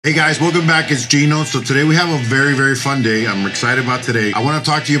Hey guys, welcome back. It's Gino. So today we have a very fun day. I'm excited about today. I want to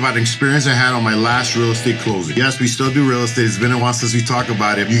talk to you about an experience I had on my last real estate closing. Yes, we still do real estate. It's been a while since we talked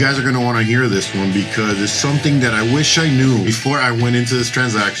about it. You guys are going to want to hear this one because it's something that I wish I knew before I went into this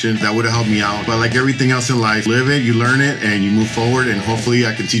transaction that would have helped me out. But like everything else in life, live it, you learn it, and you move forward. And hopefully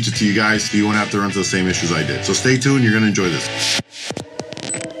I can teach it to you guys so you won't have to run into the same issues I did. So stay tuned. You're going to enjoy this.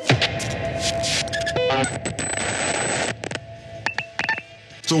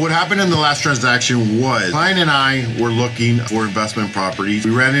 So what happened in the last transaction was client and I were looking for investment properties.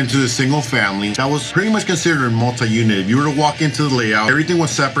 We ran into a single family that was pretty much considered multi-unit. If you were to walk into the layout, everything was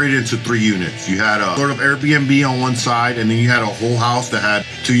separated into 3 units. You had a sort of Airbnb on one side, and then you had a whole house that had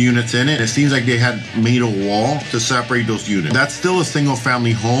 2 units in it. It seems like they had made a wall to separate those units. That's still a single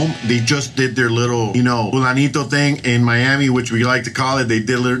family home. They just did their little, fulanito thing in Miami, which we like to call it. They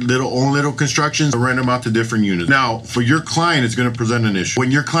did own little constructions to rent them out to different units. Now, for your client, it's going to present an issue. When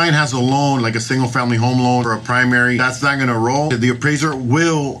your client has a loan, like a single family home loan or a primary, that's not going to roll. The appraiser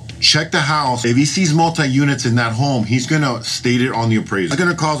will check the house. If he sees multi-units in that home, he's going to state it on the appraisal. It's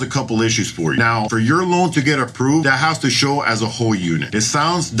going to cause a couple issues for you. Now, for your loan to get approved, that has to show as a whole unit. It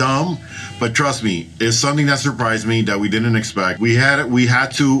sounds dumb, but trust me, it's something that surprised me that we didn't expect. We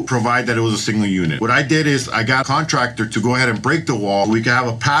had to provide that it was a single unit. What I did is I got a contractor to go ahead and break the wall. We can have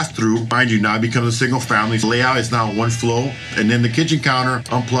a pass-through. Mind you, now it becomes a single family. The layout is now one flow. And then the kitchen counter,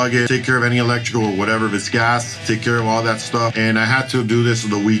 unplug it, take care of any electrical or whatever. If it's gas, take care of all that stuff. And I had to do this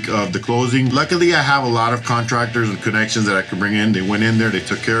the week of the closing. Luckily, I have a lot of contractors and connections that I could bring in. They went in there, they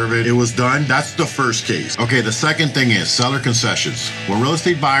took care of it. It was done. That's the first case. Okay, the second thing is seller concessions. When real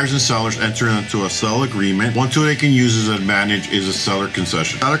estate buyers and sellers enter into a sell agreement, one tool they can use as an advantage is a seller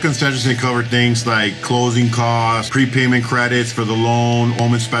concession. Seller concessions can cover things like closing costs, prepayment credits for the loan,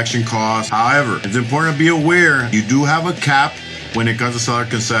 home inspection costs. However, it's important to be aware you do have a cap when it comes to seller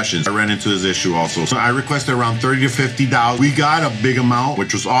concessions. I ran into this issue also. So I requested around $30 to $50. We got a big amount,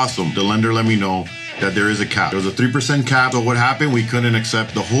 which was awesome. The lender let me know that there is a cap. There was a 3% cap. So what happened? We couldn't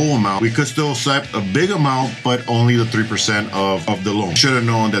accept the whole amount. We could still accept a big amount, but only the 3% of the loan. Should have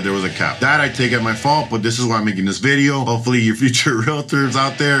known that there was a cap. That I take at my fault, but this is why I'm making this video. Hopefully your future realtors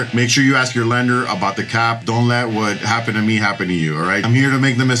out there, make sure you ask your lender about the cap. Don't let what happened to me happen to you, all right? I'm here to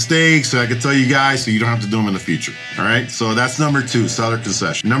make the mistakes so I can tell you guys so you don't have to do them in the future, all right? So that's number 2, seller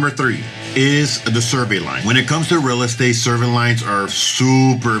concession. Number 3 is the survey line. When it comes to real estate, survey lines are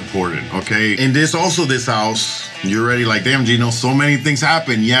super important, okay? And this house, you're already like, damn, Gino, so many things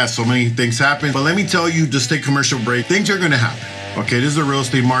happen. Yes, so many things happen. But let me tell you, just take commercial break. Things are going to happen. Okay, this is a real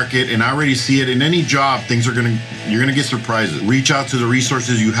estate market, and I already see it in any job. You're gonna get surprises. Reach out to the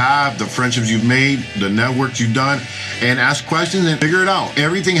resources you have, the friendships you've made, the networks you've done, and ask questions and figure it out.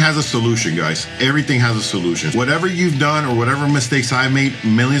 Everything has a solution, guys. Everything has a solution. Whatever you've done or whatever mistakes I made,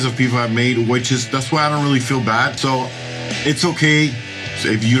 millions of people have made, that's why I don't really feel bad. So it's okay. So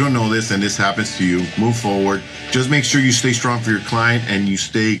if you don't know this and this happens to you, move forward. Just make sure you stay strong for your client and you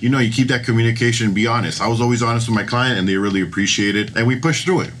keep that communication and be honest. I was always honest with my client and they really appreciate it and we push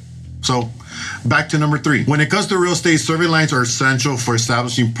through it. So back to number 3. When it comes to real estate, survey lines are essential for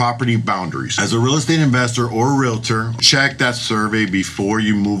establishing property boundaries. As a real estate investor or realtor, check that survey before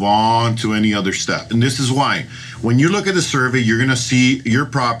you move on to any other step. And this is why. When you look at the survey, you're going to see your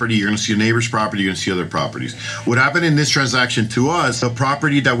property, you're going to see your neighbor's property, you're going to see other properties. What happened in this transaction to us, the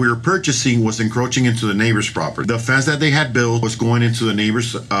property that we were purchasing was encroaching into the neighbor's property. The fence that they had built was going into the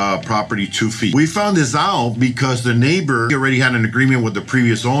neighbor's property 2 feet. We found this out because the neighbor already had an agreement with the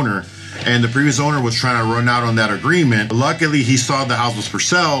previous owner, and the previous owner was trying to run out on that agreement. Luckily, he saw the house was for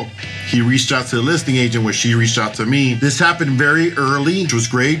sale. He reached out to the listing agent, where she reached out to me. This happened very early, which was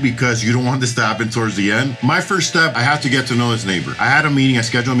great because you don't want this to happen towards the end. My first step, I had to get to know this neighbor. I had a meeting, I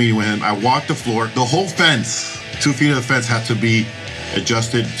scheduled a meeting with him. I walked the floor. The whole fence, 2 feet of the fence had to be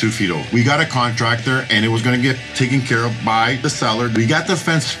adjusted 2 feet over. We got a contractor and it was gonna get taken care of by the seller. We got the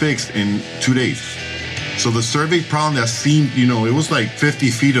fence fixed in 2 days. So the survey problem that seemed, it was like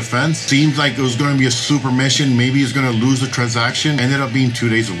 50 feet of fence, seemed like it was going to be a super mission. Maybe it's going to lose the transaction. Ended up being 2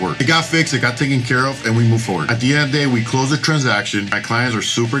 days of work. It got fixed, it got taken care of, and we moved forward. At the end of the day, we closed the transaction. My clients are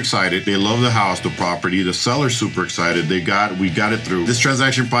super excited. They love the house, the property. The seller's super excited. We got it through. This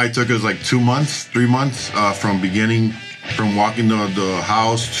transaction probably took us like 2 months, 3 months from walking the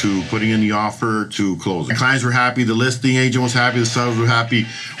house to putting in the offer to closing. The clients were happy, the listing agent was happy, the sellers were happy.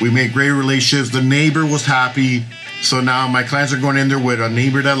 We made great relationships. The neighbor was happy. So now my clients are going in there with a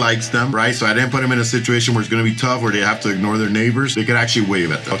neighbor that likes them, right? So I didn't put them in a situation where it's going to be tough where they have to ignore their neighbors. They could actually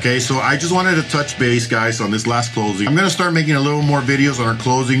wave at them. Okay, so I just wanted to touch base, guys, on this last closing. I'm going to start making a little more videos on our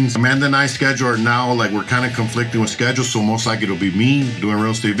closings. Amanda and I's schedule are now, like, we're kind of conflicting with schedules, so most likely it'll be me doing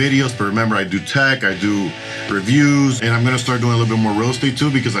real estate videos. But remember, I do tech, I do reviews, and I'm going to start doing a little bit more real estate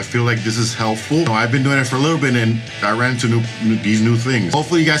too, because I feel like this is helpful. You know, I've been doing it for a little bit, and I ran into these new things.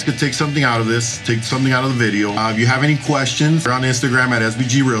 Hopefully you guys could take something out of this, take something out of the video. If you have any questions, we're on Instagram at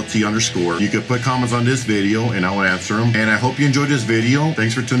SBGRealty_. You could put comments on this video and I will answer them. And I hope you enjoyed this video.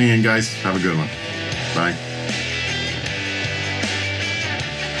 Thanks for tuning in, guys. Have a good one. Bye.